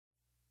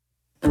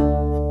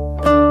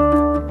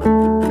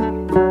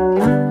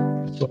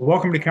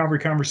Welcome to Calvary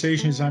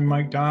Conversations. I'm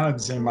Mike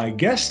Dodds, and my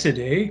guests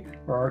today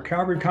are our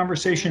Calvary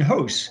Conversation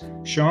hosts,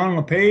 Sean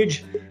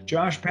LePage,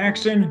 Josh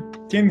Paxton,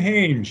 Tim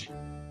Hange.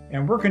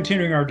 And we're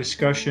continuing our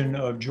discussion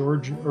of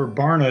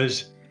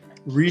Barna's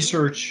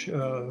research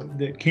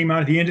that came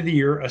out at the end of the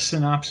year, a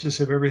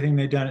synopsis of everything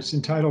they've done. It's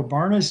entitled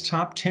Barna's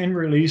Top 10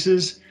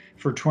 Releases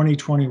for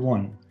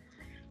 2021.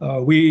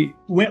 We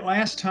went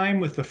last time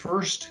with the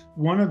first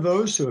one of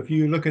those, so if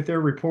you look at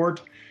their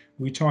report,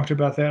 we talked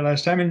about that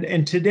last time.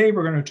 And today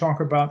we're going to talk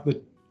about the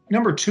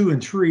number 2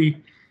 and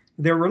 3.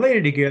 They're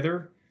related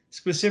together,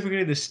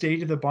 specifically the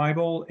state of the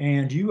Bible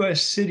and U.S.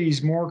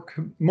 cities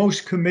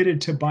most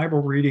committed to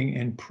Bible reading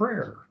and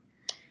prayer.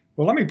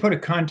 Well, let me put a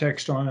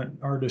context on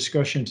our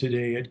discussion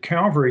today. At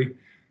Calvary,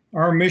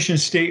 our mission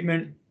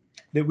statement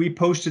that we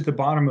post at the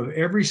bottom of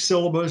every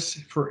syllabus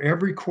for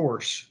every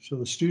course, so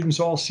the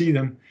students all see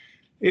them,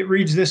 it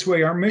reads this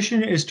way: our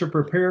mission is to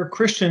prepare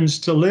Christians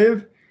to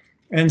live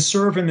and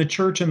serve in the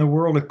church and the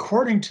world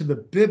according to the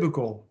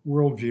biblical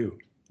worldview.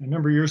 A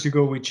number of years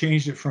ago, we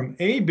changed it from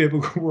a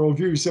biblical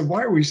worldview. We said,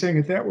 why are we saying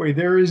it that way?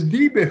 There is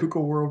the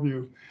biblical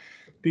worldview,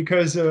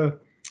 because the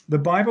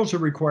Bible's a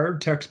required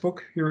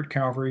textbook here at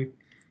Calvary,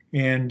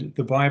 and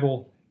the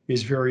Bible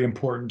is very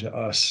important to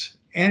us,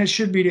 and it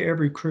should be to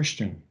every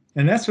Christian.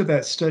 And that's what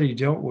that study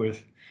dealt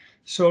with.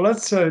 So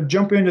let's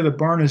jump into the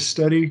Barna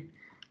study,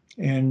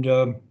 and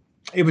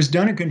it was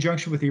done in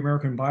conjunction with the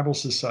American Bible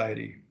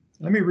Society.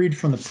 Let me read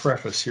from the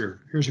preface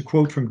here. Here's a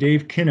quote from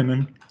Dave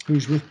Kinnaman,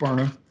 who's with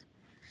Barna.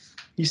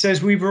 He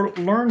says, we've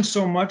learned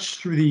so much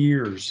through the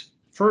years.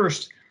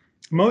 First,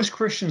 most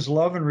Christians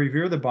love and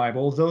revere the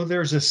Bible, though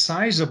there's a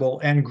sizable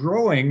and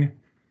growing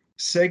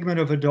segment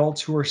of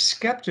adults who are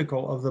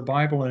skeptical of the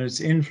Bible and its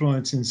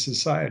influence in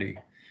society.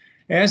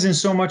 As in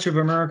so much of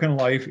American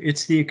life,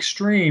 it's the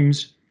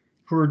extremes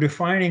who are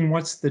defining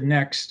what's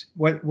next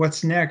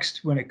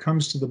when it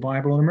comes to the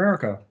Bible in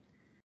America.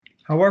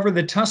 However,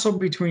 the tussle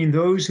between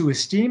those who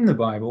esteem the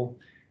Bible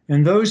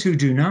and those who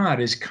do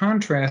not is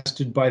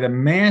contrasted by the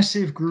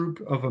massive group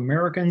of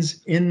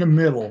Americans in the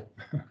middle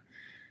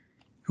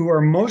who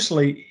are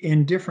mostly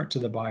indifferent to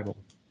the Bible.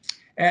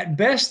 At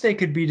best, they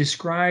could be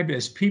described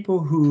as people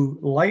who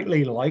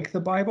lightly like the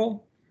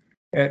Bible.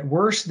 At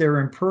worst, they're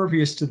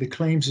impervious to the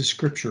claims of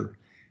Scripture,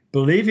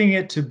 believing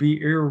it to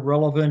be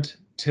irrelevant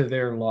to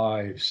their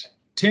lives.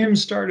 Tim,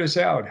 start us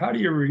out. How do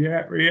you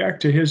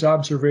react to his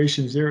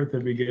observations there at the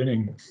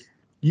beginning?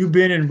 You've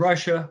been in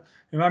Russia,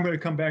 and I'm going to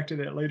come back to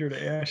that later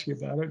to ask you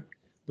about it.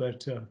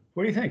 But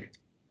what do you think?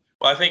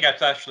 Well, I think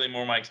that's actually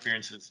more my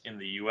experiences in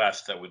the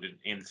U.S. that would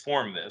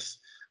inform this.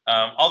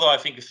 Although I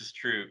think this is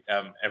true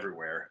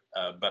everywhere,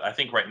 but I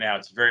think right now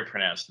it's very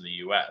pronounced in the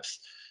U.S.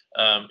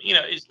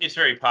 It's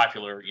very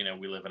popular.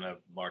 We live in a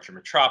larger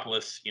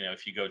metropolis.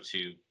 If you go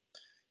to,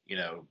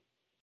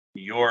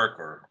 New York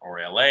or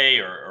L.A.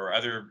 or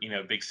other,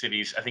 big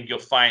cities, I think you'll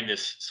find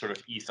this sort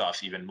of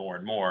ethos even more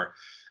and more.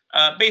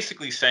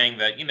 Basically saying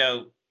that,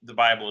 the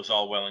Bible is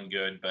all well and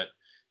good, but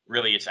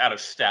really it's out of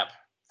step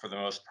for the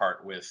most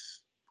part with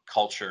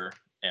culture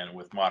and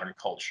with modern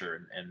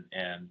culture.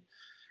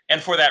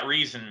 And for that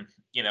reason,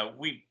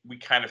 we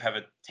kind of have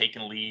a take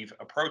and leave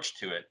approach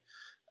to it.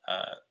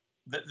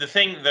 The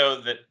thing,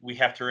 though, that we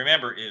have to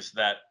remember is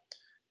that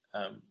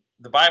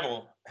the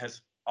Bible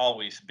has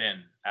always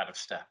been out of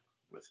step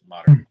with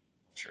modern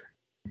culture.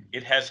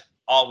 It has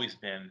always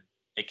been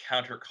a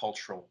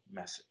countercultural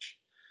message.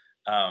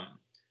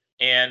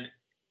 And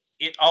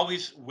it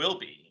always will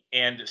be.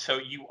 And so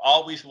you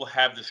always will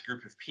have this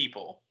group of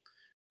people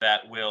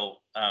that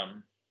will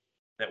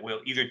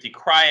either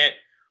decry it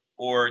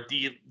or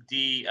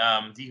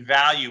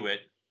devalue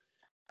it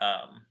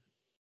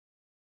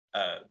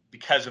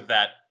because of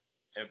that,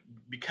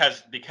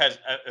 because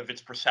of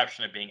its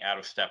perception of being out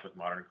of step with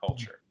modern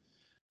culture.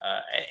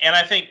 And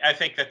I think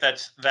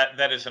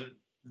that is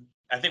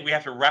I think we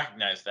have to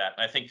recognize that.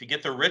 And I think to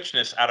get the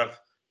richness out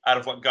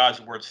of what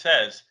God's word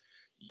says,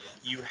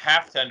 you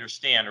have to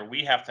understand, or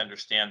we have to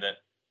understand that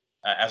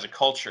as a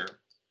culture,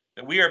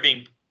 that we are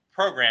being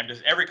programmed,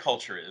 as every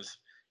culture is,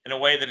 in a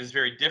way that is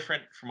very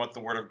different from what the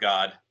Word of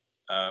God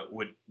how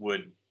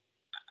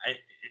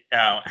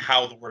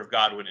the Word of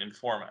God would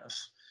inform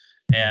us.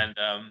 And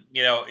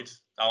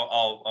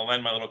I'll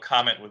end my little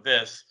comment with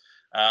this.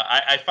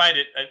 I find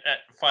it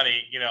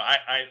funny.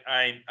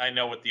 I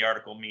know what the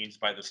article means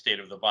by the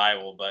state of the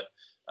Bible, but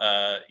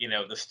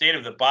the state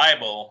of the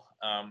Bible,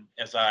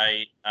 as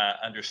I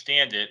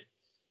understand it,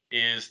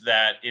 is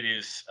that it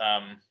is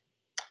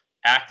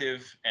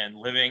active and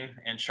living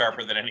and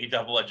sharper than any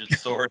double-edged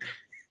sword,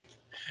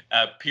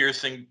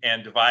 piercing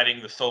and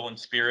dividing the soul and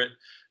spirit,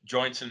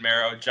 joints and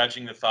marrow,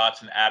 judging the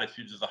thoughts and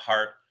attitudes of the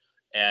heart,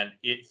 and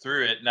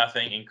through it,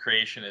 nothing in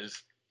creation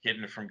is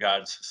hidden from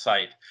God's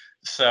sight.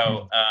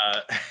 So,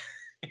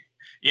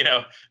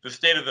 the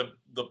state of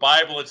the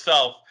Bible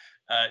itself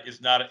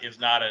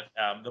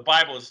the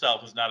Bible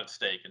itself is not at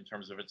stake in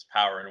terms of its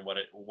power and what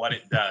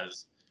it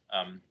does.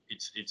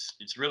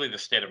 It's really the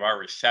state of our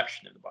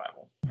reception of the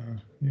Bible.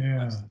 Yeah.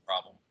 That's the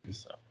problem.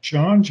 So.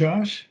 John,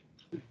 Josh,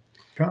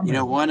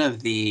 comment. One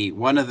of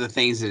the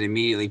things that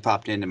immediately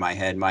popped into my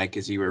head, Mike,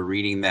 as you were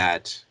reading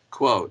that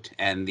quote,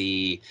 and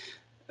the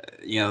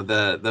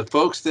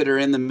folks that are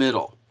in the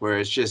middle, where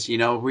it's just,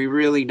 we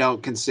really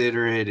don't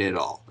consider it at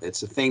all.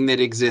 It's a thing that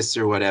exists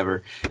or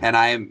whatever.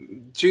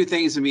 And two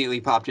things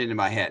immediately popped into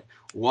my head.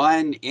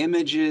 One,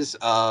 images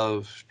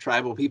of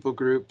tribal people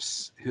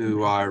groups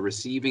who are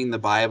receiving the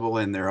Bible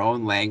in their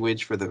own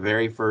language for the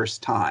very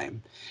first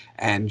time,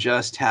 and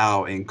just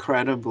how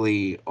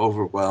incredibly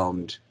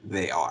overwhelmed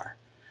they are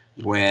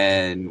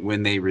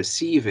when they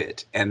receive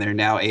it, and they're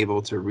now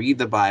able to read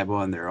the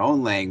Bible in their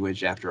own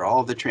language after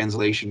all the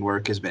translation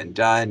work has been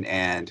done.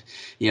 And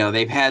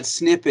they've had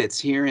snippets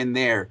here and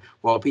there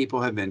while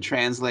people have been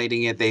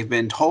translating it. They've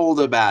been told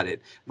about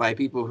it by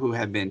people who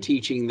have been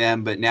teaching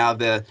them, but now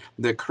the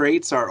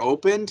crates are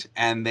opened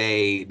and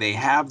they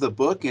have the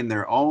book in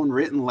their own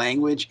written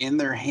language in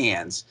their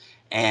hands,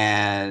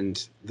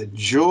 and the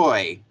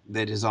joy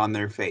that is on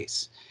their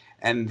face.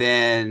 And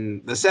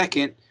then the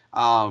second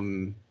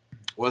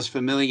was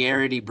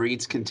familiarity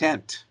breeds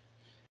contempt,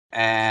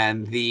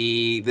 and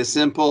the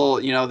simple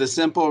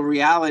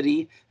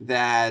reality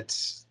that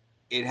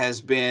it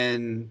has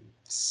been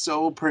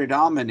so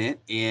predominant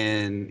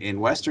in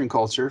Western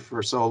culture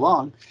for so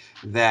long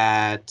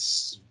that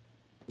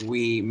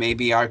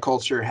maybe our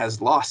culture has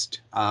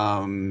lost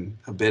a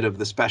bit of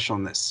the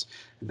specialness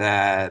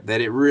that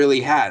it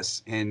really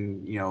has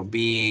in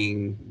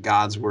being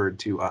God's word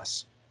to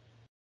us.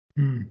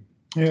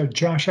 Yeah,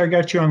 Josh, I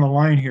got you on the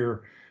line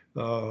here.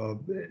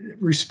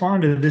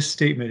 Respond to this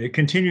statement. It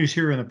continues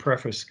here in the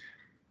preface.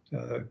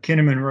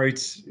 Kinnaman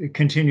writes, it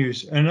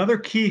continues, another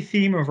key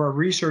theme of our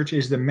research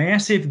is the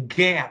massive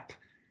gap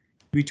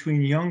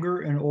between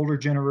younger and older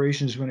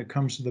generations when it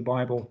comes to the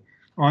Bible.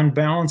 On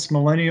balance,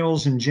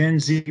 millennials and Gen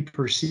Z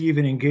perceive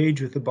and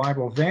engage with the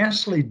Bible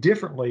vastly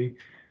differently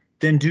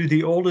than do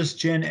the oldest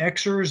Gen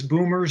Xers,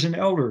 boomers, and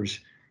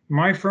elders.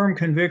 My firm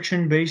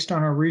conviction, based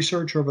on our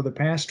research over the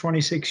past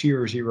 26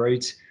 years, he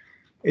writes,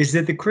 is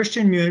that the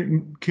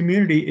Christian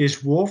community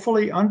is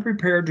woefully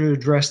unprepared to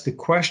address the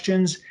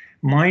questions,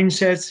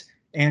 mindsets,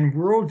 and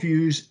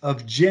worldviews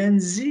of Gen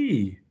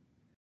Z.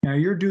 Now,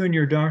 you've written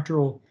your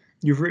doctoral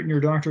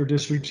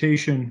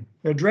dissertation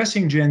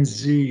addressing Gen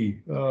Z.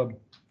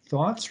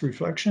 Thoughts,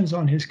 reflections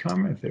on his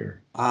comment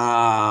there?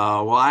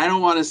 Well, I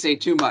don't want to say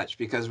too much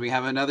because we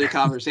have another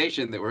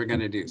conversation that we're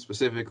going to do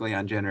specifically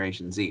on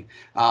Generation Z.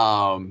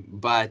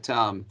 But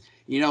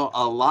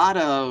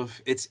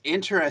it's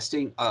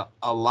interesting.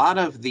 A lot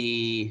of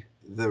the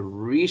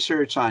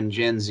research on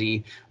Gen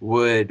Z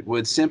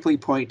would simply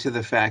point to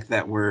the fact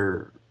that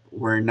we're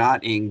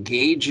not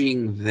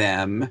engaging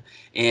them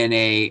in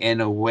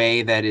a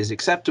way that is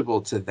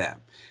acceptable to them.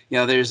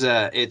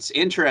 It's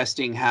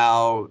interesting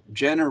how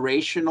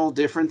generational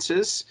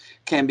differences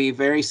can be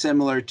very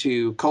similar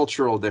to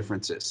cultural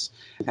differences.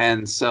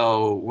 And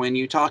so when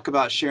you talk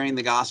about sharing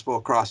the gospel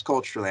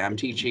cross-culturally, I'm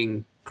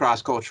teaching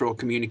cross-cultural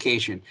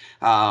communication.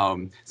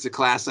 It's a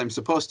class I'm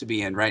supposed to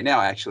be in right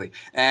now, actually.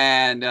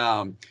 And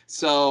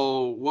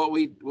so what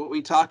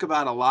we talk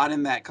about a lot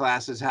in that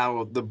class is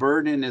how the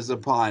burden is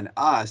upon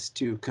us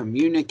to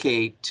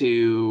communicate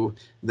to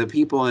the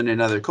people in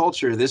another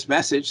culture this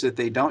message that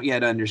they don't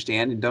yet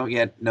understand and don't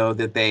yet know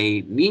that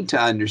they need to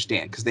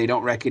understand because they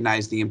don't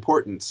recognize the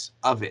importance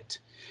of it.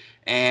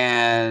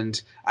 And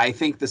I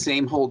think the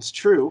same holds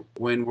true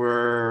when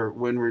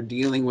we're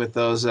dealing with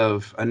those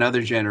of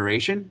another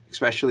generation,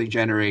 especially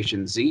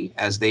Generation Z,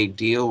 as they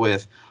deal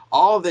with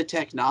all the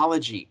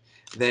technology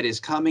that is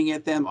coming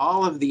at them,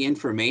 all of the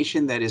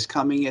information that is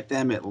coming at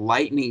them at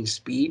lightning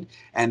speed,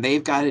 and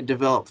they've got to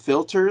develop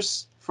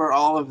filters for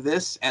all of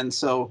this. And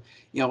so,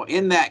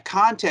 in that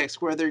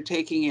context where they're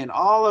taking in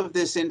all of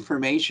this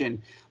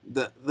information,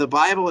 the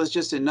Bible is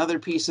just another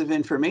piece of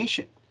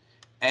information.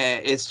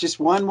 It's just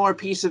one more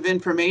piece of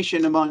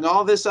information among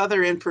all this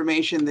other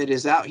information that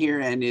is out here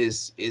and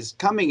is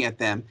coming at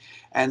them.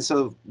 And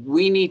so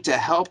we need to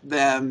help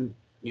them,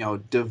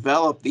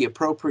 develop the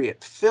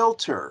appropriate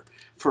filter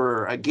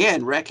for,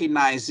 again,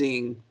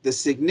 recognizing the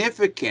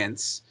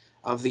significance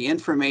of the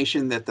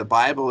information that the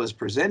Bible is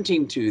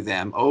presenting to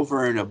them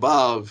over and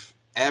above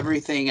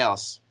everything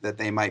else that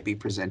they might be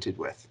presented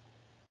with.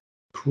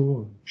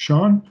 Cool.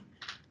 Sean?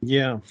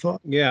 Yeah.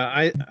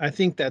 I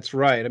think that's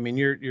right. I mean,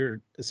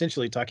 you're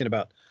essentially talking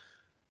about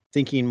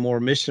thinking more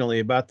missionally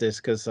about this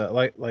because,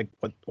 like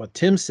what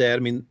Tim said,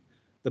 I mean,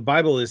 the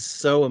Bible is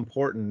so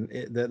important.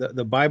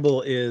 The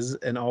Bible is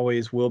and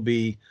always will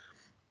be,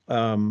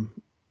 a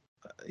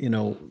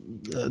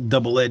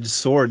double-edged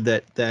sword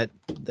that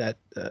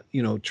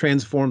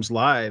transforms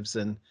lives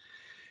and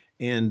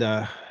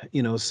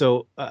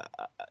so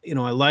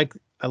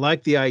I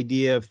like the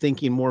idea of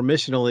thinking more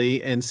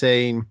missionally and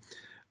saying,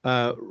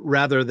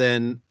 rather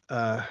than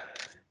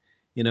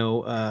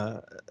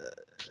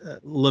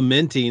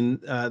lamenting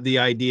the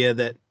idea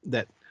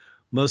that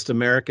most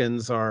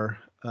Americans are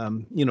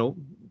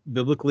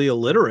biblically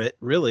illiterate,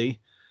 really,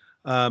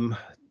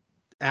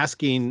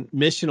 asking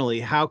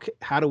missionally,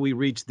 how do we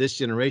reach this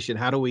generation?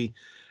 How do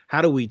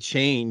how do we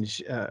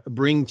change,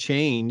 bring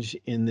change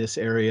in this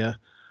area.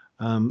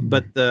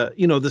 But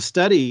the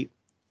study,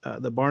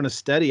 the Barna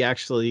study,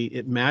 actually,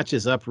 it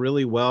matches up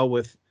really well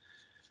with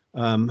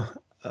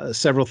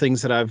several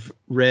things that I've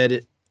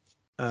read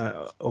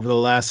over the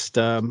last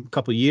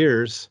couple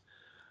years,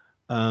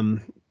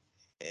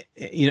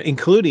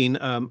 including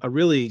a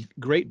really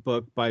great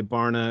book by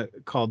Barna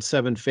called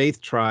Seven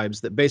Faith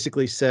Tribes that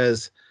basically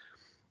says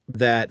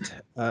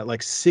that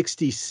like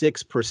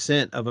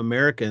 66% of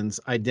Americans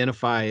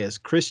identify as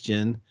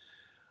Christian,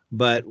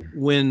 but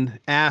when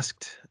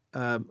asked,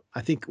 I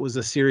think it was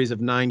a series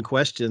of 9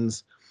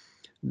 questions,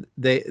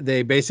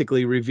 they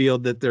basically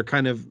revealed that they're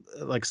kind of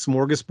like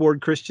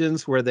smorgasbord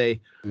Christians, where they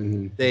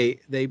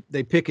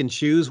pick and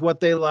choose what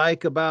they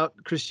like about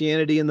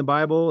Christianity in the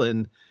Bible,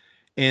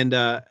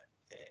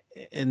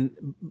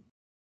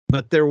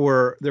 but there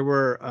were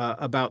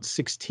about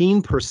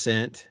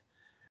 16%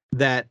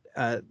 that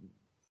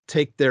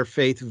take their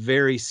faith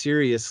very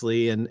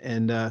seriously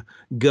and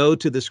go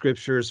to the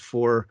scriptures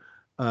for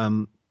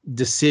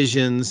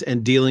decisions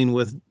and dealing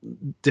with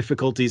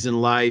difficulties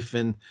in life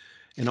and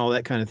all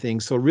that kind of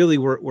thing. So really,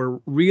 we're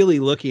really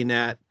looking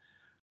at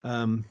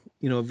a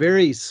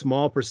very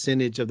small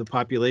percentage of the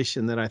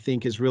population that I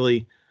think is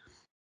really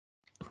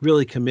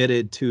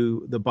committed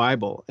to the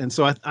Bible. And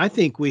so I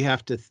think we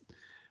have to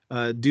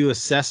do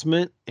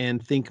assessment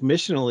and think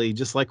missionally,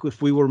 just like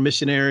if we were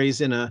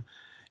missionaries in a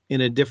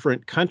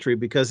different country,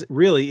 because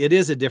really it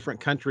is a different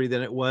country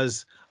than it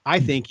was, I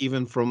think,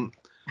 even from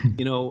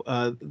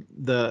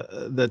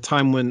the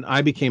time when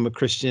I became a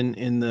Christian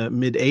in the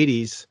mid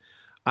 80s.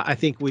 I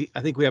think we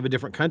have a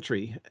different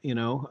country,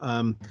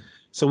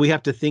 so we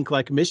have to think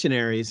like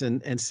missionaries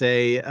and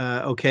say,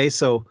 okay,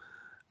 so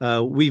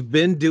we've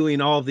been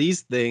doing all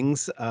these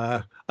things.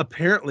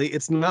 Apparently,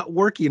 it's not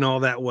working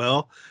all that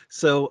well.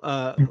 So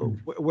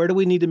where do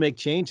we need to make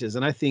changes?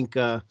 And I think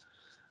that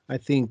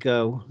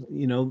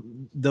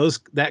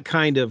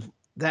kind of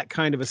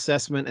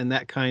assessment and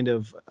that kind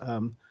of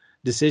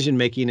decision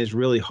making is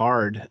really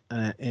hard.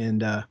 But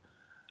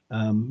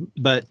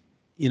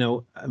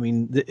I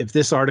mean, if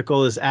this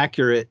article is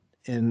accurate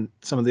and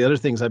some of the other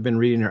things I've been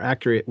reading are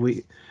accurate,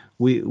 we've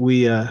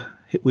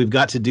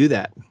got to do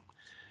that.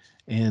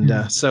 And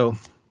so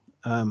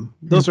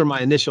those are my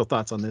initial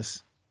thoughts on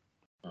this.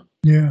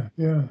 Yeah.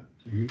 Let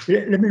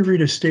me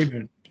read a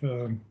statement.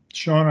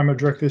 Sean, I'm going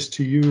to direct this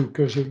to you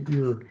because of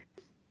your,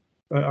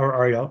 all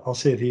right, I'll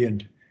say at the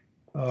end.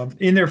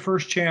 In their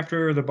first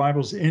chapter, the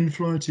Bible's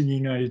influence in the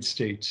United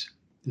States,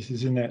 this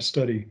is in that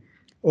study,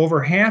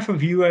 over half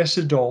of U.S.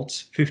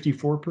 adults,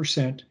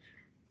 54%,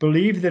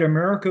 believe that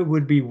America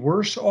would be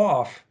worse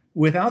off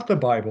without the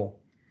Bible,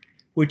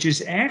 which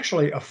is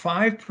actually a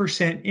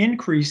 5%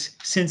 increase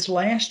since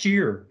last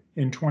year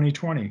in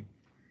 2020.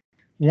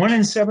 1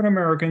 in 7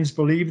 Americans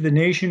believe the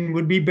nation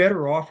would be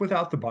better off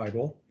without the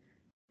Bible.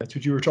 That's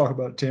what you were talking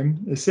about,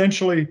 Tim.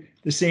 Essentially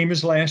the same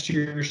as last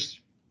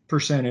year's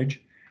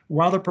percentage.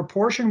 While the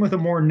proportion with a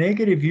more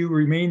negative view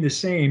remained the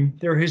same,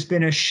 there has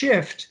been a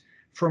shift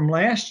from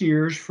last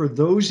year's for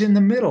those in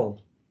the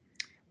middle.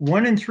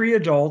 1 in 3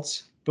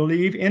 adults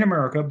in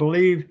America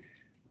believe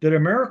that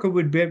America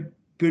would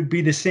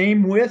be the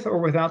same with or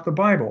without the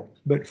Bible.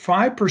 But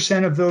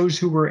 5% of those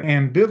who were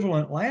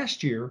ambivalent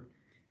last year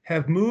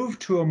have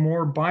moved to a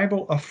more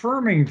Bible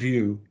affirming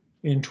view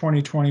in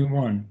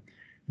 2021.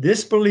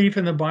 This belief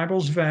in the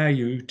Bible's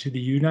value to the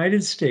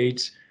United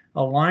States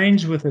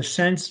aligns with a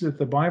sense that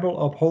the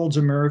Bible upholds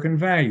American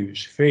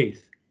values,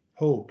 faith,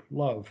 hope,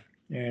 love,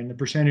 and the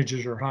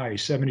percentages are high,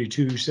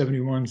 72,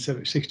 71,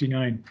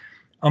 69,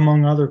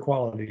 among other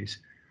qualities.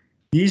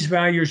 These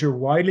values are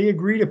widely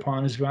agreed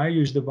upon as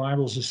values the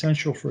Bible is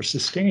essential for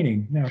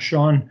sustaining. Now,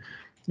 Sean,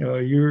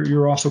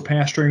 you're also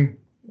pastoring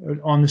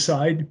on the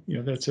side.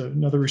 That's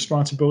another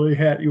responsibility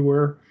hat you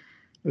wear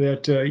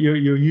that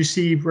you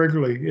see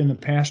regularly in the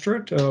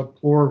pastorate,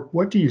 or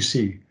what do you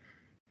see?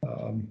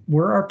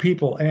 Where are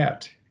people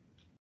at?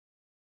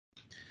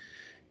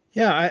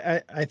 Yeah,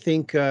 I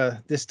think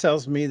this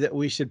tells me that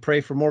we should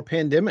pray for more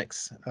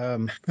pandemics.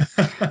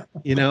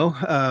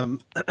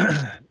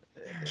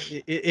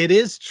 It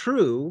is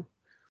true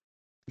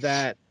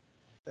that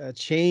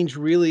change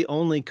really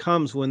only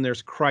comes when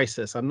there's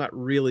crisis. I'm not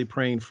really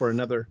praying for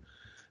another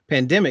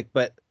pandemic,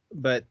 but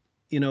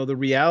the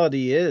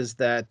reality is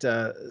that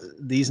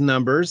these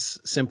numbers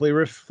simply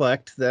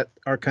reflect that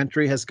our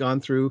country has gone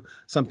through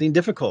something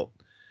difficult,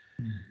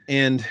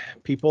 and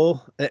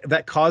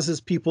that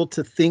causes people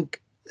to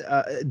think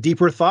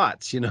deeper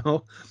thoughts.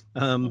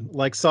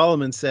 Like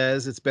Solomon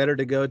says, it's better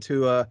to go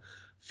to a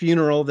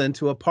funeral than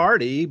to a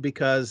party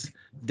because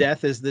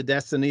death is the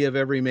destiny of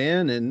every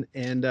man,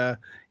 and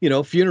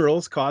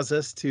funerals cause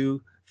us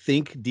to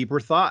think deeper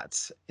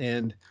thoughts,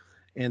 and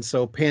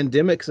so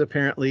pandemics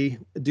apparently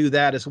do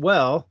that as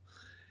well,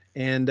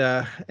 and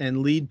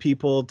lead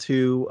people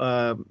to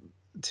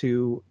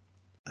the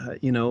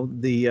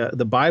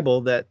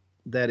Bible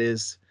that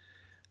is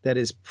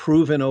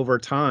proven over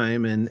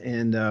time and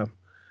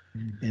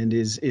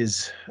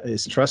is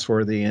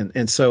trustworthy,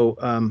 and so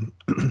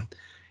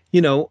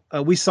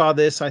We saw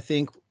this, I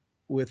think,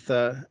 with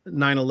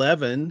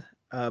 9/11,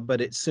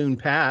 but it soon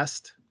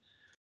passed.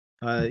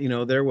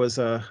 There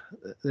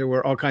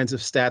were all kinds of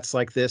stats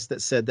like this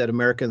that said that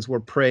Americans were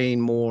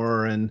praying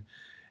more and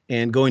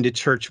going to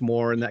church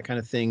more and that kind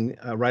of thing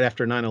right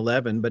after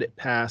 9/11, but it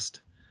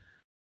passed.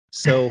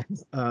 So,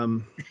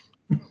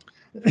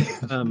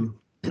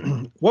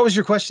 what was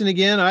your question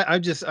again? I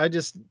just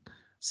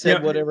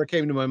said whatever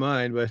came to my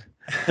mind, but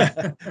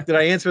did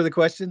I answer the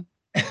question?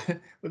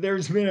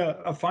 There's been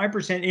a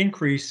 5%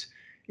 increase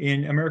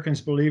in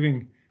Americans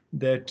believing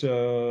that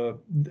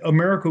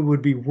America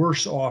would be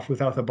worse off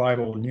without the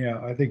Bible. And yeah,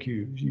 I think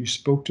you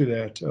spoke to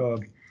that.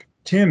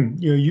 Tim,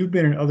 you've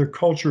been in other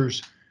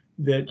cultures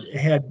that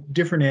had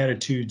different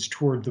attitudes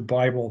toward the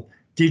Bible.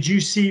 When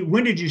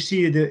did you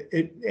see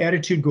the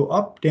attitude go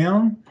up,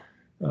 down?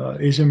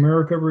 Is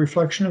America a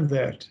reflection of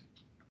that,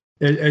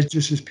 as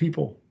just as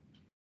people?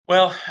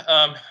 Well,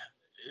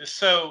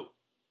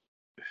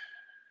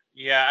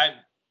 yeah,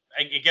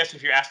 I guess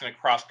if you're asking a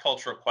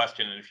cross-cultural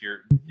question, and if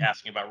you're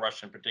asking about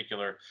Russia in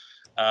particular,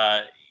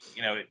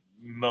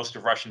 most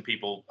of Russian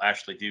people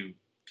actually do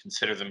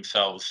consider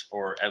themselves,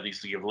 or at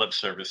least give lip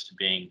service to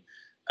being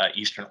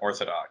Eastern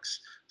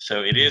Orthodox.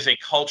 So it is a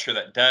culture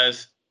that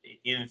does,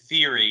 in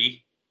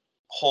theory,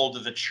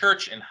 hold the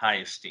church in high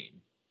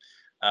esteem.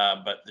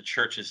 But the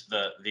church is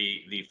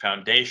the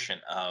foundation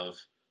of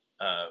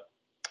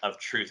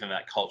truth in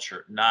that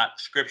culture, not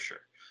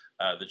Scripture.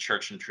 The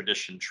church and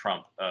tradition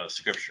trump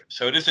Scripture.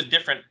 So it is a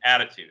different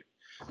attitude.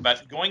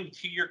 But going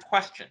to your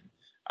question,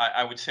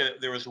 I would say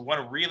that there was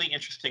one really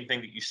interesting thing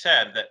that you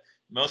said, that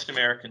most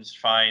Americans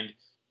find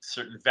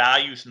certain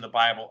values in the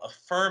Bible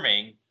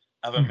affirming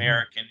of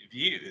American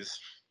views.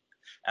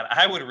 And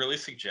I would really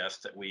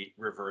suggest that we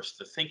reverse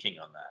the thinking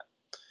on that.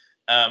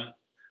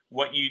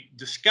 What you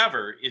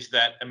discover is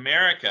that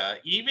America,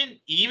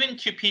 even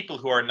to people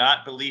who are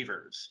not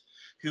believers,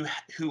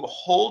 who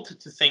hold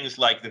to things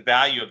like the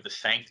value of the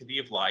sanctity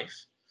of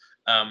life.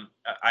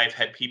 I've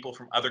had people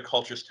from other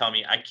cultures tell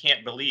me, I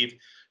can't believe,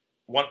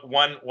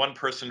 one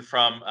person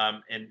from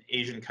an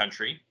Asian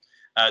country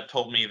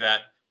told me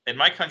that in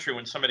my country,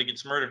 when somebody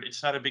gets murdered,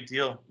 it's not a big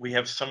deal. We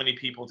have so many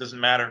people, it doesn't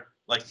matter.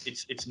 Like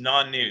it's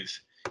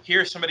non-news.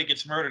 Here, somebody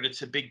gets murdered,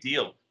 it's a big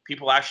deal.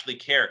 People actually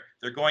care.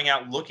 They're going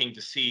out looking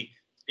to see,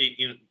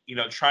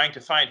 trying to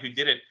find who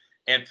did it.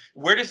 And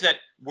where does that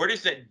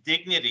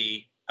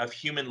dignity of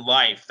human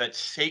life, that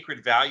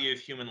sacred value of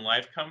human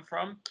life, come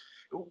from?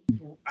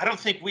 I don't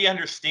think we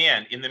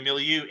understand in the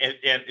milieu,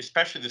 and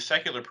especially the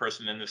secular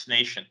person in this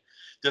nation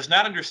does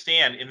not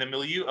understand in the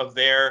milieu of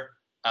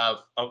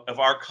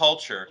our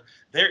culture.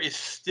 There is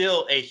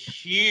still a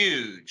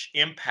huge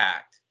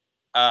impact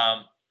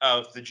of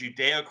the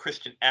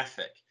Judeo-Christian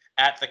ethic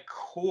at the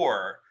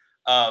core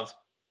of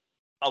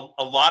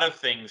a lot of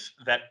things,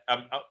 that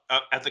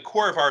at the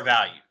core of our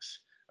values.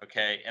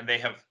 Okay, and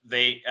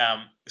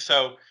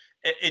so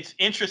it's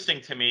interesting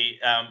to me.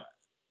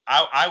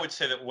 I would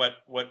say that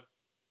what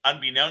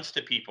unbeknownst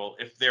to people,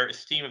 if their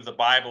esteem of the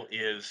Bible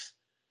is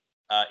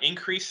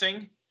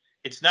increasing,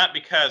 it's not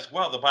because,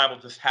 the Bible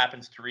just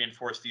happens to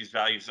reinforce these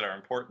values that are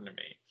important to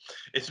me.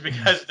 It's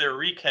because they're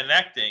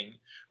reconnecting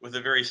with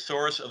the very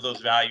source of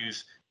those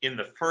values in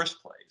the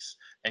first place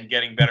and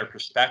getting better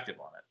perspective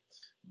on it.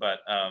 But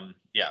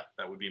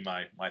that would be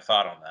my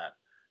thought on that.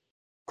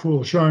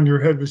 Cool. Sean, your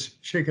head was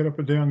shaking up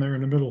and down there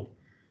in the middle.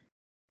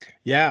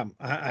 Yeah,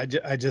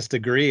 I just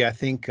agree. I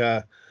think,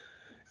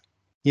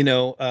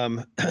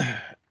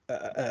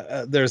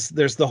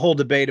 there's the whole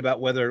debate about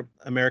whether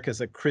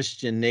America's a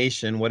Christian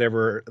nation,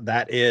 whatever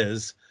that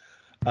is.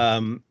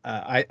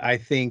 I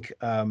think,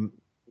 I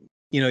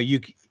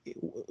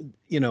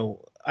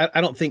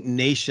don't think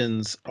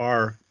nations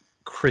are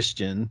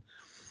Christian,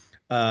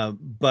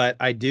 but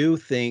I do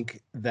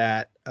think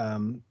that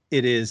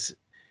it is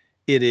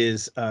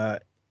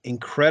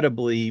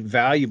incredibly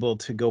valuable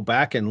to go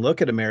back and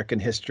look at American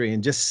history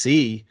and just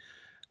see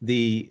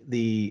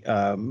the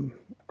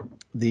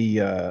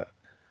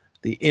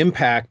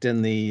impact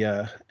and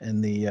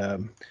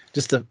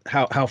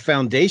how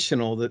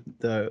foundational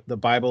the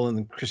Bible and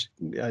the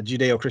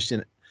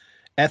Judeo-Christian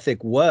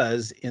ethic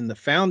was in the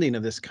founding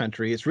of this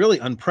country. It's really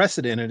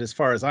unprecedented as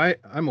far as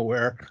I'm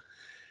aware,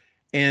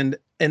 and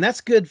that's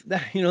good.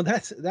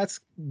 That's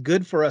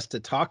good for us to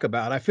talk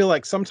about. I feel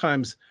like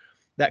sometimes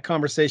that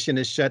conversation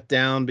is shut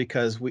down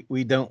because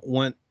we don't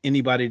want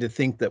anybody to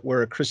think that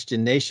we're a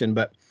Christian nation,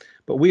 but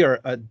we are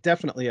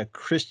definitely a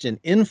Christian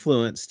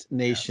influenced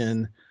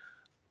nation. Yes.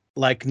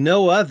 Like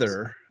no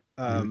other.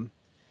 I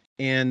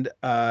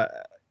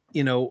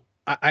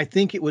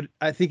think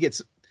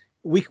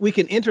we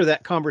can enter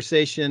that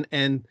conversation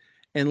and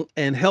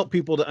help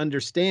people to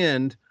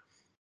understand,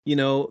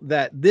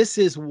 that this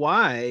is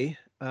why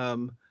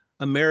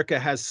America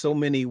has so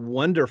many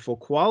wonderful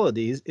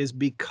qualities, is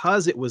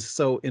because it was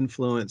so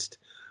influenced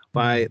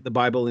by the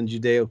Bible and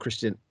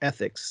Judeo-Christian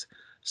ethics.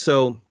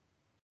 So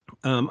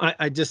I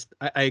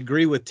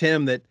agree with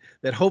Tim that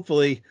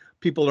hopefully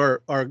people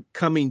are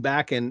coming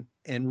back and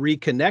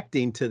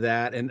reconnecting to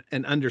that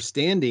and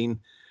understanding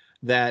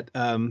that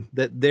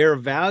their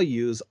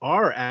values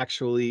are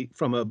actually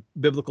from a the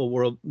biblical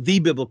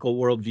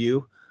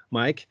worldview,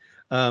 Mike,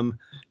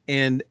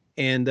 and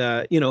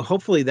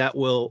hopefully that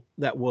will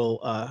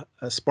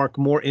spark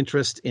more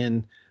interest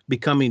in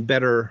becoming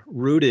better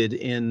rooted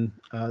in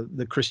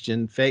the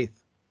Christian faith.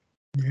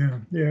 Yeah.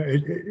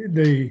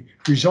 The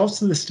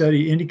results of the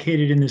study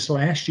indicated in this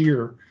last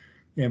year,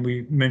 and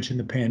we mentioned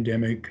the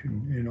pandemic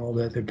and all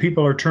that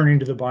people are turning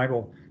to the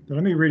Bible. But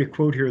let me read a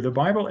quote here. The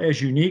Bible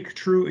as unique,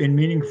 true, and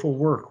meaningful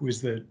work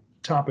was the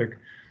topic,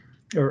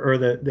 or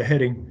the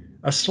heading.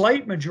 A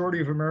slight majority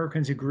of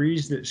Americans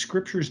agrees that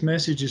Scripture's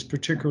message is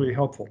particularly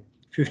helpful.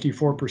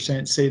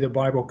 54% say the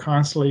Bible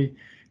constantly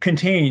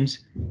contains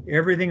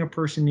everything a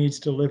person needs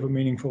to live a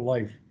meaningful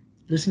life.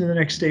 Listen to the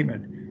next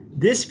statement.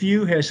 This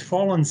view has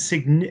fallen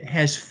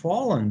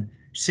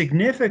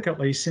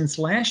significantly since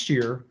last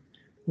year,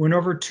 when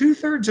over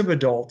 2/3 of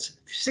adults,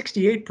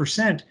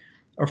 68%,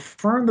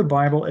 affirm the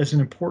Bible as an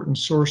important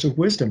source of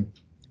wisdom.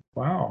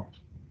 Wow.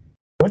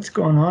 What's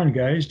going on,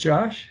 guys?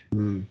 Josh?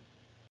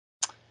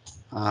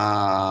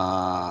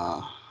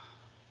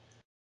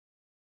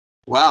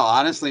 Well,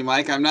 honestly,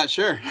 Mike, I'm not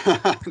sure.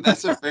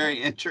 That's a very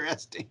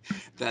interesting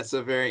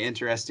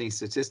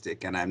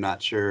statistic, and I'm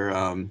not sure.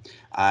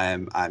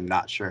 I'm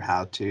not sure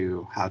how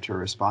to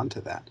respond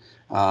to that.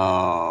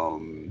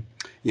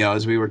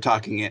 As we were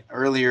talking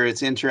earlier,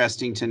 it's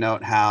interesting to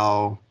note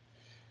how.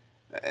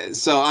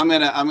 So I'm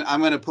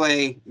gonna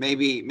play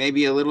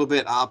maybe a little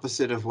bit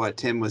opposite of what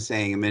Tim was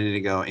saying a minute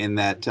ago, in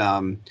that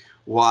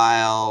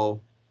while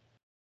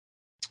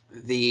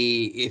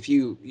if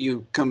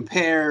you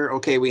compare,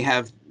 okay, we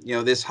have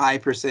this high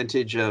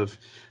percentage of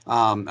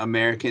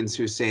Americans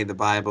who say the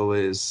Bible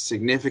is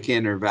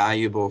significant or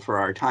valuable for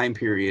our time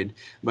period,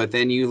 but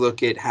then you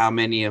look at how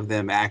many of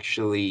them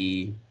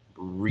actually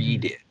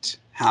read it,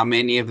 how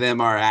many of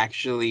them are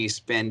actually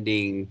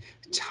spending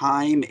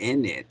time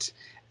in it,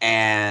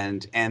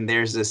 and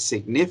there's a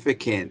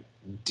significant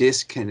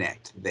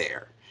disconnect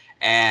there.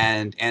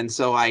 And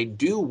so I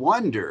do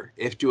wonder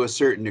if, to a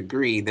certain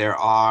degree,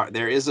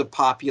 there is a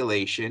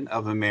population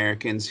of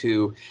Americans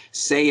who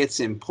say it's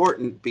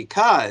important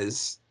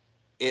because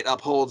it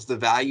upholds the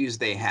values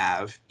they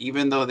have,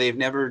 even though they've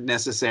never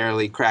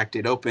necessarily cracked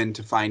it open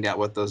to find out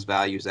what those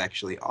values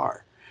actually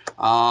are.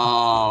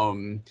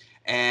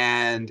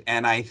 And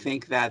I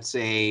think that's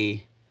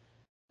a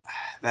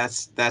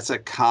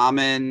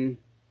common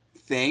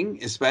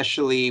thing,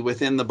 especially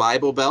within the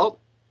Bible Belt,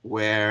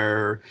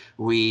 where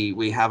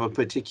we have a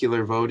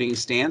particular voting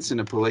stance and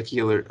a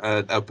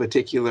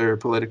particular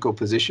political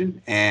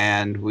position,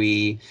 and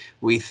we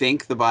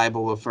think the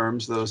Bible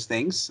affirms those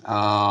things,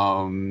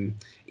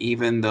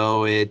 even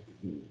though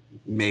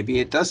maybe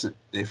it doesn't,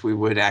 if we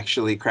would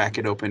actually crack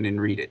it open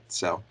and read it.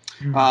 So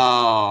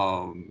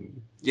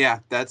yeah,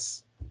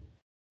 that's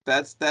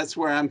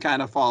where I'm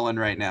kind of falling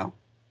right now.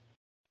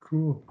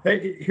 Cool.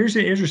 Hey, here's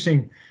an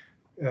interesting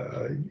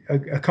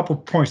a couple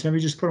points. Let me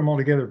just put them all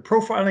together.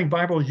 Profiling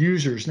Bible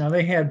users. Now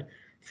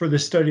for the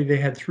study, they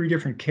had 3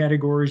 different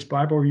categories: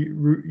 Bible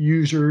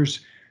users,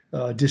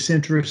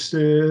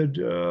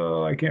 disinterested.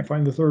 I can't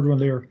find the third one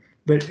there,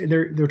 but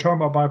they're talking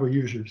about Bible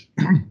users.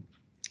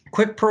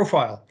 Quick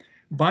profile.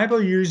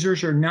 Bible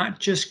users are not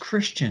just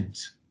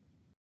Christians.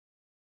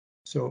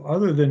 So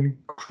other than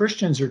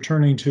Christians are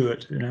turning to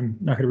it, and I'm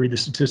not going to read the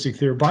statistic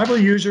there. Bible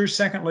users,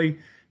 secondly,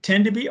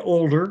 tend to be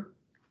older.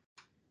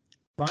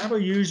 Bible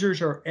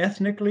users are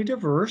ethnically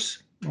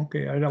diverse.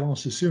 Okay, I'd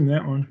almost assume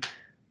that one.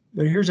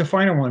 But here's a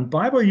final one.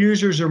 Bible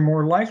users are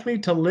more likely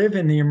to live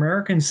in the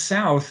American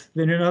South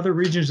than in other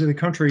regions of the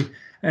country.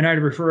 And I'd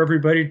refer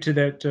everybody to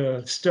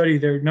that study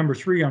there, number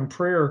 3 on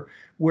prayer,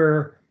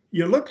 where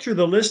you look through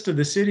the list of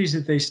the cities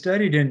that they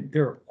studied, and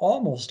they're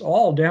almost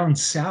all down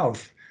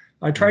south.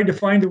 I tried to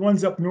find the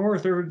ones up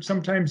north.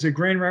 Sometimes the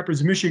Grand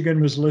Rapids,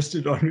 Michigan was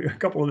listed on a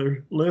couple of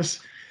their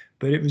lists,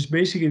 but it was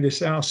basically the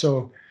South.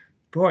 So,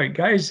 boy,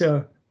 guys,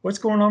 what's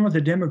going on with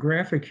the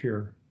demographic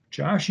here?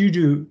 Josh, you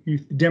do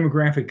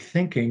demographic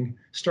thinking.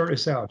 Start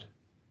us out.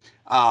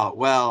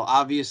 Well,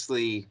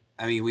 obviously,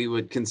 I mean, we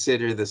would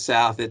consider the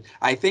South.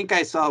 I think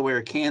I saw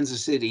where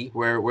Kansas City,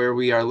 where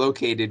we are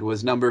located,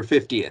 was number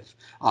 50th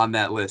on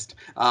that list.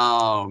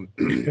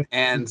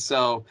 And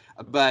so,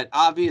 but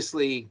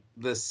obviously,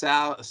 the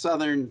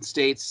southern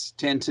states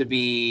tend to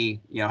be,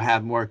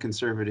 have more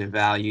conservative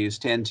values,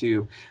 tend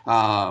to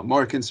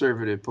more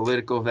conservative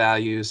political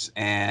values,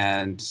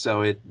 and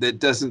so that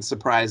doesn't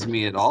surprise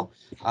me at all,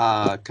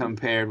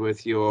 compared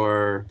with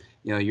your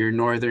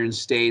northern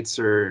states,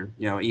 or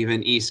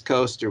even East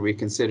Coast, or we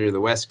consider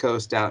the West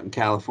Coast out in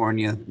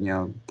California,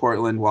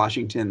 Portland,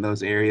 Washington,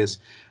 those areas,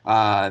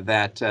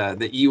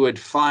 that you would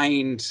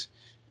find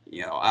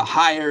a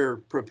higher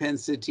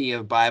propensity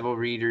of Bible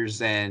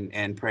readers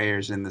and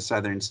prayers in the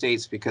southern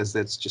states, because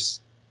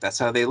that's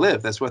how they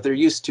live. That's what they're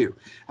used to.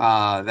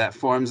 That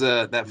forms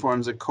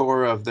a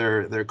core of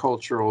their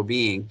cultural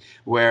being.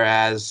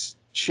 Whereas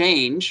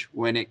change,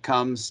 when it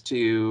comes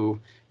to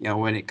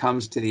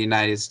the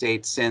United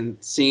States,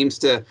 seems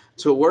to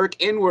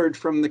work inward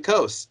from the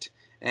coast.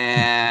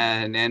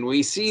 And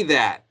we see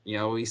that,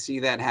 we see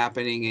that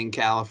happening in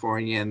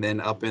California and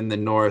then up in the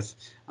north,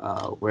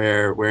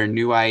 where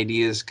new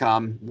ideas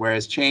come,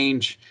 whereas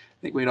change, I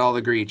think we'd all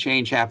agree,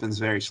 change happens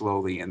very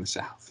slowly in the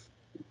South.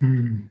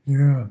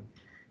 Yeah.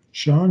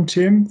 Sean,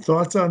 Tim,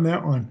 thoughts on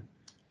that one?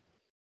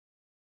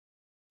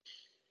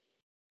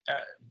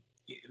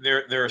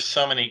 There are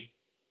so many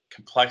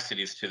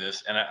complexities to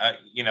this, and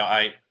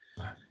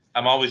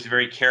I'm always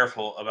very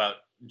careful about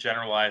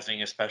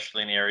generalizing,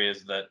 especially in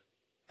areas that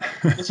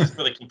this is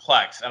really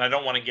complex, and I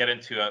don't want to get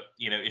into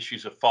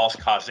issues of false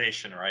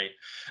causation, right?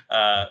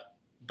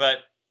 But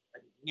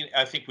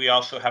I think we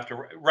also have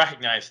to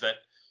recognize that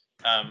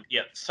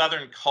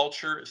Southern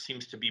culture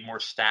seems to be more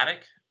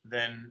static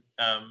than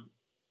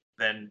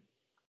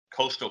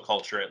coastal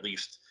culture, at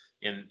least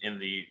in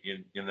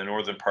the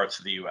northern parts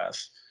of the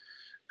U.S.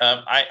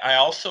 I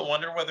also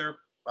wonder whether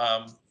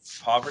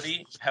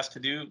poverty has to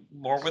do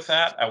more with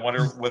that. I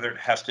wonder whether it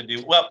has to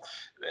do,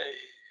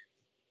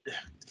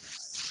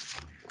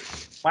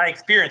 my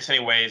experience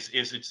anyways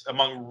is it's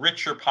among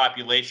richer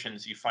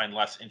populations you find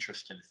less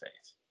interest in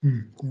faith.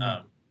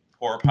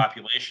 Poorer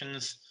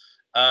populations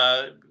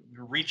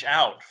reach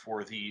out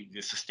for the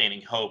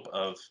sustaining hope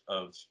of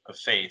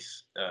faith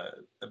a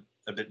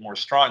bit more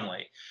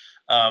strongly.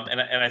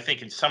 And I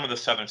think in some of the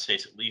southern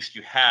states, at least,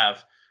 you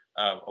have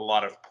a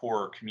lot of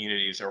poor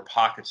communities or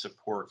pockets of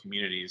poor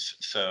communities.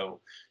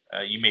 So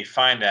you may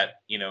find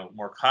that,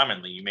 more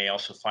commonly. You may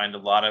also find a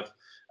lot of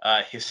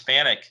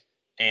Hispanic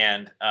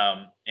and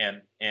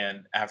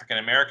African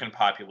American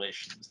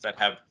populations that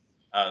have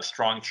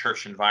strong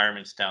church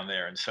environments down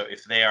there. And so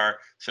if they are,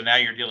 so now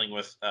you're dealing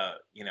with a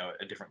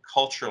different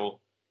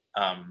cultural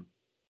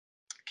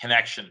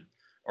connection,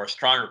 or a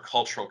stronger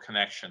cultural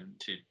connection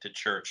to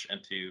church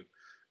and to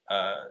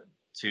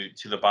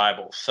the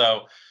Bible.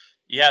 So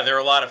yeah, there are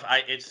a lot of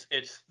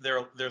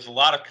there's a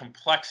lot of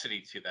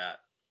complexity to that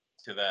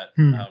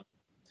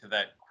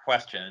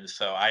question. And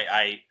so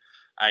I'm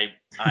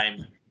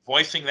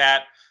voicing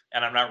that,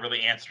 and I'm not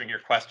really answering your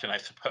question, I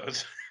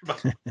suppose.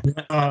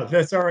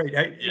 That's all right.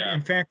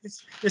 In fact,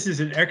 this is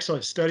an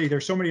excellent study.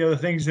 There's so many other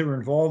things that were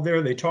involved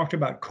there. They talked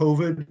about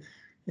COVID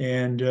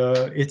and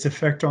its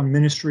effect on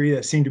ministry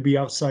that seemed to be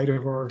outside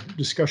of our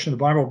discussion of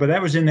the Bible. But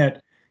that was in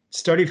that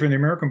study from the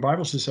American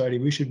Bible Society.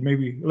 We should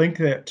maybe link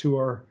that to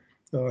our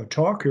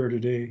talk here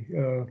today,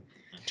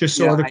 just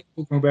so other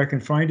people go back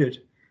and find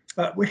it.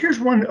 Well, here's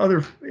one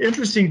other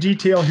interesting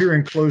detail here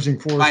in closing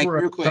for us. Mike,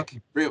 real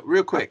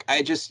quick.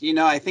 I just,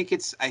 I think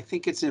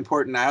it's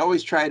important. I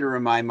always try to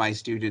remind my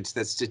students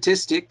that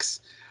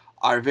statistics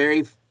are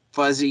very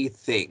fuzzy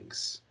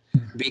things,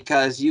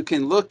 because you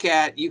can look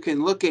at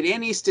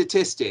any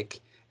statistic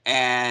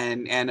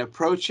and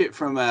approach it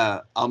from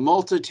a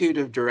multitude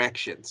of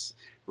directions,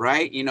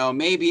 right?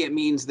 Maybe it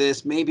means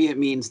this, maybe it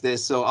means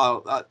this. So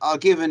I'll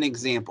give an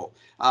example.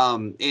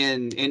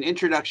 In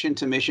Introduction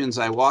to Missions,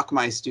 I walk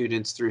my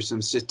students through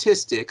some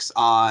statistics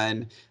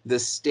on the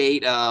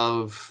state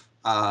of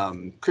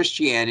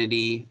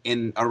Christianity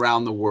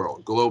around the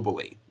world,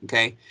 globally.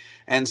 Okay,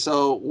 and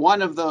so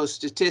one of those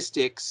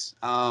statistics,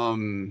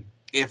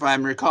 if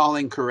I'm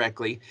recalling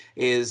correctly,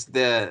 is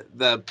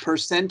the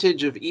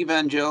percentage of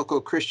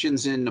evangelical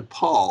Christians in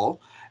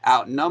Nepal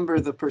outnumber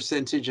the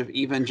percentage of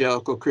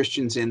evangelical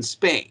Christians in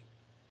Spain.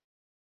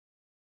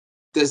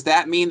 Does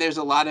that mean there's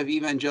a lot of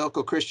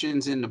evangelical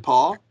Christians in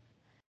Nepal?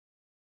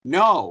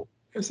 No,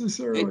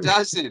 necessarily. It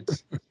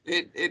doesn't.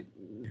 It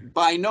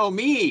by no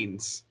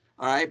means.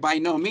 All right, by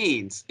no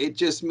means. It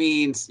just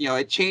means,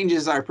 it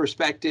changes our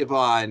perspective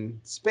on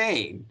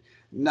Spain,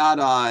 not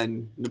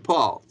on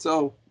Nepal.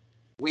 So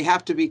we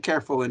have to be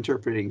careful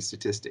interpreting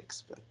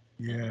statistics. But.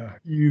 Yeah,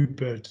 you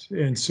bet.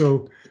 And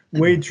so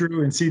wade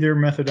through and see their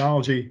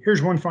methodology.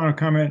 Here's one final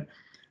comment.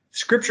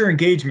 Scripture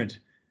engagement.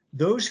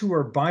 Those who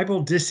are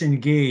Bible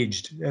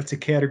disengaged, that's a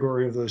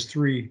category of those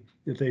three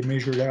that they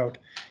measured out,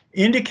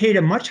 indicate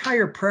a much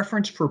higher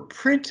preference for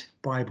print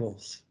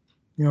Bibles.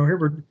 Here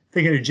we're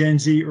thinking of Gen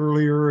Z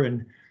earlier,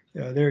 and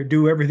they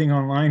do everything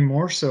online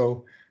more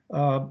so.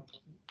 The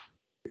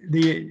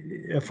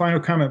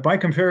final comment, by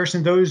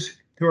comparison, those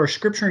who are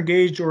scripture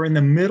engaged or in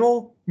the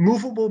middle,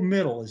 movable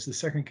middle is the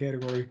second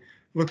category,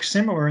 look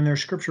similar in their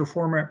scripture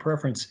format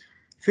preference.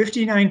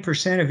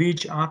 59% of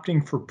each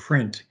opting for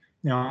print.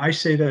 Now, I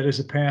say that as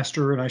a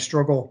pastor, and I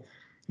struggle,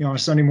 on a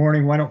Sunday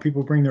morning, why don't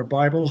people bring their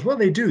Bibles? Well,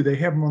 they do. They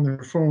have them on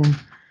their phone.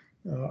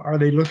 Are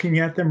they looking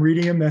at them,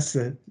 reading them? That's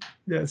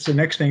the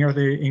next thing. Are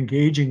they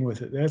engaging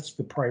with it? That's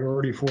the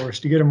priority for us,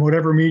 to get them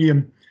whatever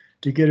medium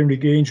to get them to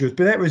engage with.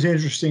 But that was an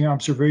interesting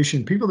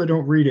observation. People that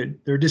don't read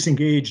it, they're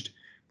disengaged,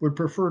 would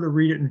prefer to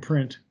read it in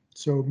print.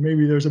 So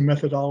maybe there's a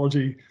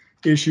methodology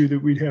issue that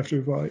we'd have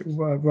to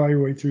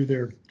evaluate through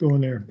there,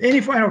 going there.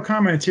 Any final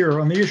comments here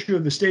on the issue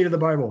of the state of the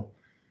Bible?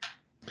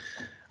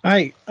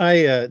 I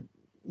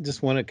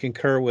just want to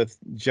concur with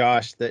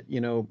Josh that,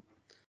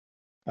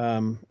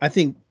 I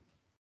think,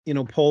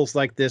 polls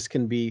like this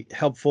can be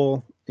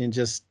helpful in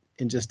just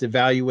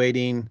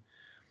evaluating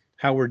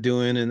how we're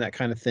doing and that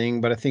kind of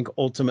thing. But I think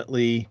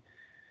ultimately,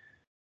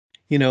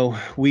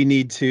 we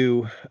need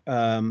to,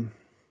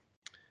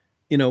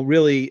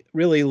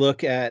 really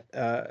look at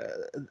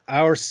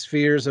our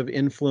spheres of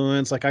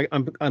influence. Like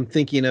I'm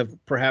thinking of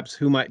perhaps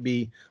who might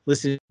be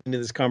listening to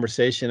this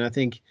conversation. I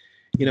think,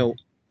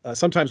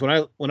 sometimes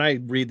when I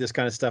read this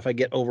kind of stuff, I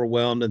get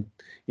overwhelmed, and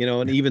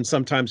and even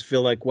sometimes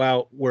feel like,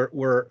 wow,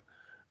 we're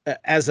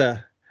as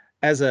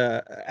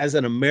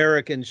an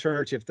American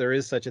church, if there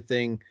is such a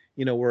thing,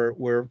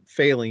 we're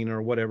failing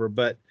or whatever.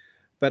 But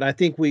I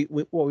think we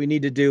what we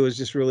need to do is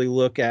just really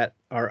look at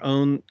our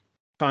own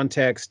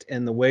context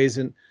and the ways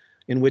in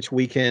which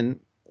we can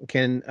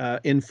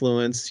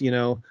influence,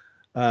 and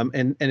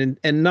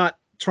not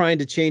trying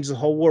to change the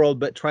whole world,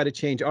 but try to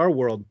change our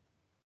world.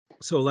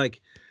 So like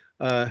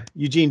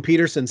Eugene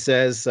Peterson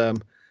says, a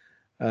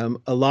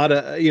lot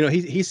of,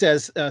 he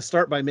says,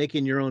 start by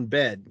making your own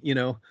bed,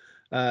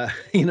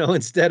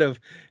 instead of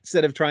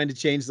trying to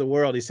change the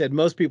world. He said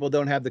most people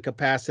don't have the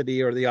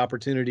capacity or the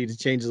opportunity to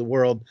change the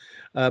world,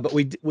 but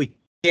we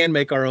can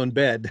make our own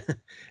bed.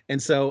 And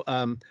so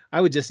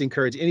I would just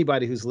encourage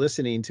anybody who's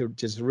listening to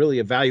just really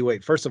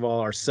evaluate, first of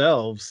all,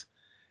 ourselves,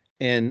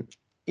 and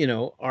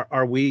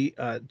are we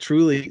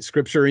truly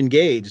Scripture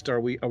engaged? Are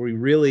we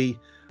really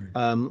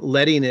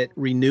letting it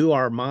renew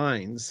our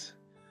minds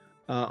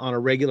on a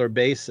regular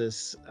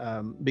basis?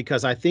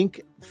 Because I think,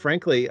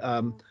 frankly,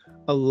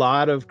 a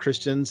lot of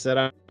Christians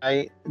that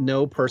I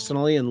know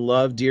personally and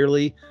love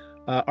dearly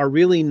are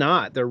really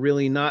not. They're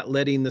really not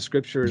letting the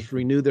Scriptures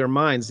renew their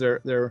minds.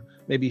 They're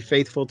maybe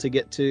faithful to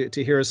get to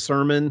hear a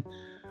sermon,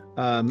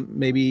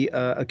 maybe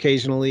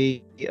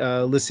occasionally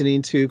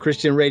listening to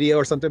Christian radio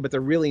or something, but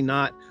they're really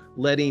not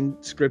letting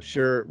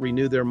Scripture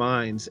renew their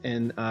minds.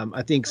 And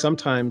I think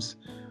sometimes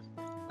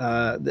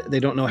they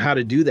don't know how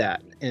to do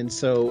that. And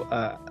so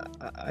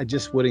I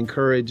just would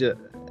encourage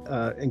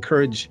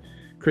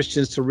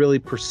Christians to really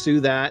pursue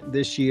that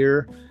this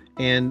year,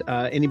 and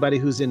anybody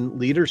who's in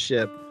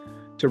leadership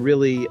to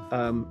really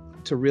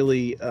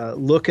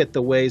look at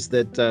the ways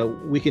that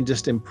we can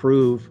just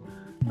improve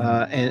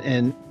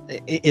and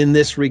in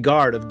this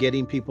regard of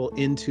getting people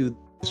into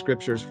the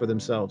Scriptures for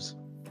themselves.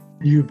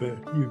 You bet.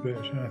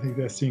 And I think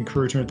that's the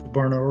encouragement the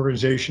Barna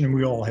organization, and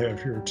we all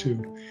have here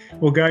too.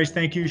 Well, guys,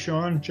 thank you,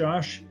 Sean,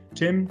 Josh,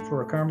 Tim,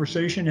 for our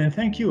conversation, and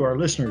thank you, our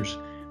listeners,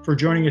 for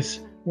joining us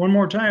one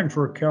more time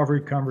for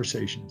Calvary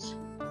Conversations.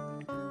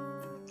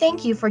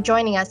 Thank you for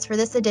joining us for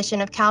this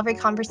edition of Calvary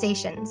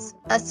Conversations,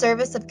 a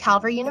service of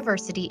Calvary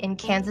University in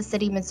Kansas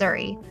City,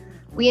 Missouri.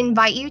 We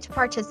invite you to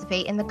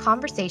participate in the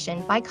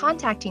conversation by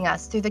contacting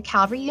us through the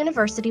Calvary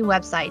University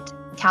website,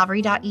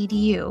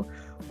 calvary.edu,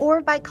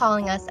 or by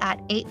calling us at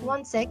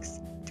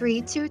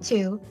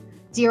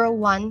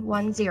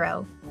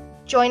 816-322-0110.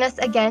 Join us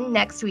again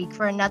next week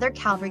for another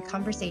Calvary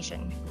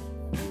Conversation.